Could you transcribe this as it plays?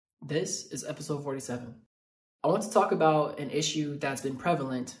This is episode 47. I want to talk about an issue that's been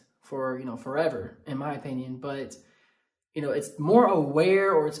prevalent for, forever, in my opinion, but, it's more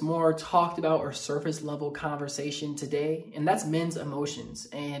aware or it's more talked about or surface level conversation today, and that's men's emotions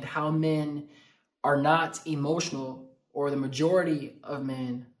and how men are not emotional, or the majority of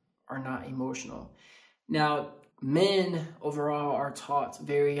men are not emotional. Now, men overall are taught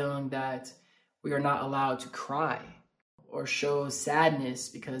very young that we are not allowed to cry or show sadness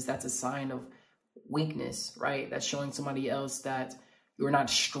because that's a sign of weakness, right? That's showing somebody else that you're not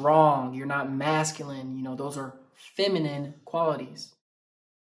strong, you're not masculine, those are feminine qualities.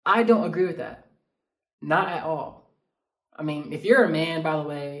 I don't agree with that. Not at all. I mean, if you're a man, by the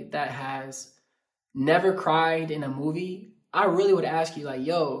way, that has never cried in a movie, I really would ask you,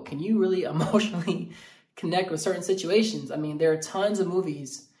 yo, can you really emotionally connect with certain situations? I mean, there are tons of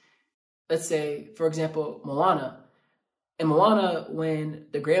movies. Let's say, for example, Moana. In Moana, when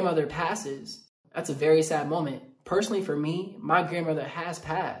the grandmother passes, that's a very sad moment. Personally, for me, my grandmother has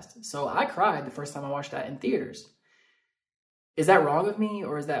passed. So I cried the first time I watched that in theaters. Is that wrong of me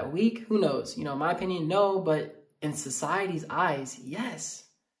or is that weak? Who knows? My opinion, no, but in society's eyes, yes.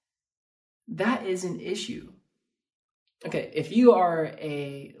 That is an issue. Okay, if you are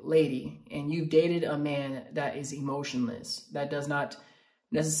a lady and you've dated a man that is emotionless, that does not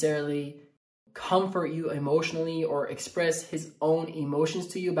necessarily comfort you emotionally or express his own emotions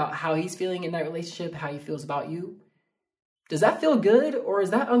to you about how he's feeling in that relationship, how he feels about you, does that feel good or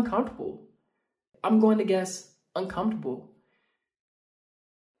is that uncomfortable? I'm going to guess uncomfortable.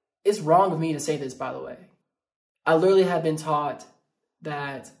 It's wrong of me to say this, by the way. I literally have been taught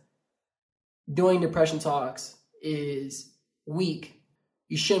that doing depression talks is weak.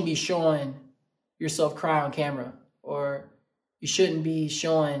 You shouldn't be showing yourself cry on camera, or you shouldn't be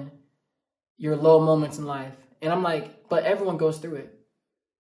showing your low moments in life. And I'm like, but everyone goes through it.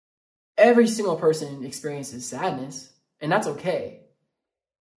 Every single person experiences sadness, and that's okay.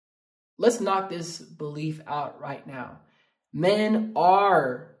 Let's knock this belief out right now. Men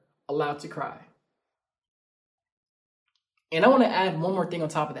are allowed to cry. And I want to add one more thing on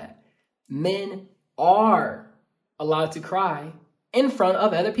top of that. Men are allowed to cry in front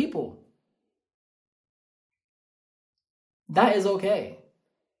of other people. That is okay.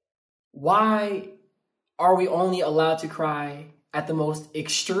 Why are we only allowed to cry at the most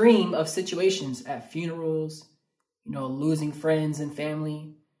extreme of situations, at funerals, losing friends and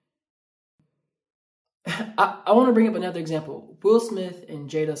family? I want to bring up another example. Will Smith and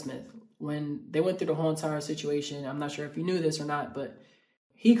Jada Smith, when they went through the whole entire situation, I'm not sure if you knew this or not, but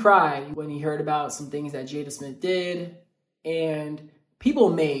he cried when he heard about some things that Jada Smith did, and people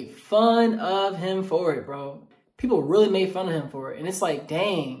made fun of him for it, bro. People really made fun of him for it, and it's like,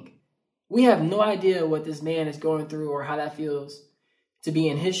 dang. We have no idea what this man is going through or how that feels to be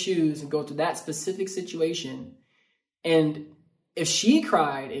in his shoes and go through that specific situation. And if she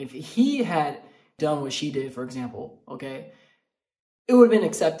cried, if he had done what she did, for example, okay, it would have been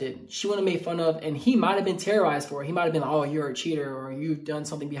accepted. She wouldn't have made fun of, and he might have been terrorized for it. He might have been like, oh, you're a cheater or you've done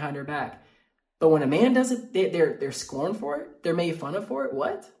something behind her back. But when a man does it, they're scorned for it. They're made fun of for it.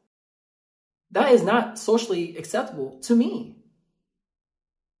 What? That is not socially acceptable to me.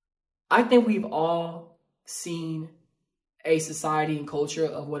 I think we've all seen a society and culture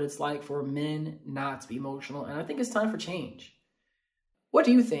of what it's like for men not to be emotional, and I think it's time for change. What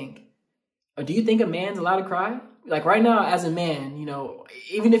do you think? Do you think a man's allowed to cry? Like right now, as a man,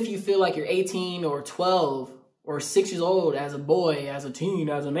 even if you feel like you're 18 or 12 or 6 years old, as a boy, as a teen,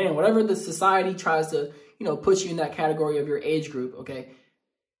 as a man, whatever the society tries to, put you in that category of your age group, okay?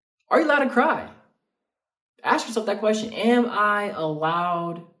 Are you allowed to cry? Ask yourself that question. Am I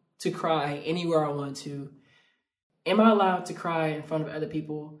allowed to cry anywhere I want to? Am I allowed to cry in front of other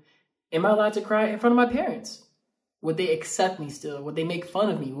people? Am I allowed to cry in front of my parents? Would they accept me still? Would they make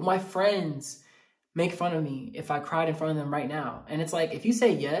fun of me? Would my friends make fun of me if I cried in front of them right now? And it's like, if you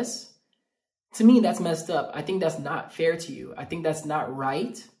say yes, to me, that's messed up. I think that's not fair to you. I think that's not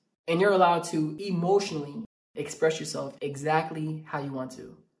right. And you're allowed to emotionally express yourself exactly how you want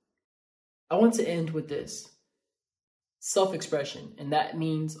to. I want to end with this. Self-expression, and that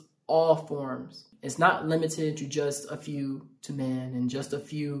means all forms. It's not limited to just a few to men and just a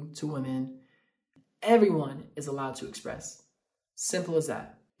few to women. Everyone is allowed to express. Simple as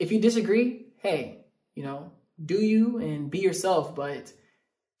that. If you disagree, hey, do you and be yourself. But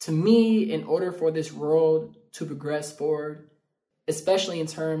to me, in order for this world to progress forward, especially in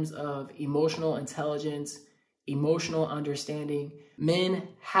terms of emotional intelligence, emotional understanding, men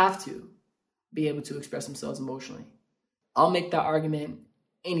have to be able to express themselves emotionally. I'll make that argument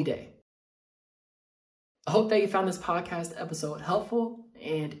any day. I hope that you found this podcast episode helpful,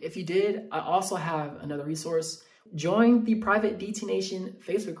 And if you did, I also have another resource. Join the private DT Nation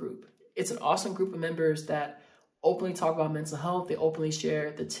Facebook group. It's an awesome group of members that openly talk about mental health. They openly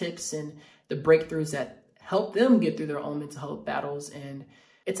share the tips and the breakthroughs that help them get through their own mental health battles. And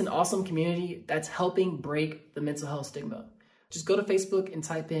it's an awesome community that's helping break the mental health stigma. Just go to Facebook and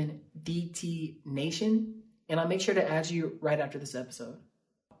type in DT Nation, and I'll make sure to add you right after this episode.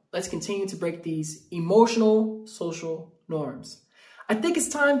 Let's continue to break these emotional social norms. I think it's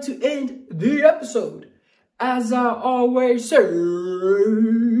time to end the episode. As I always say,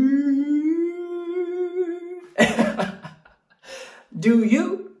 do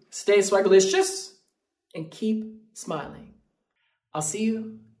you stay swagalicious and keep smiling. I'll see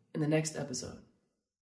you in the next episode.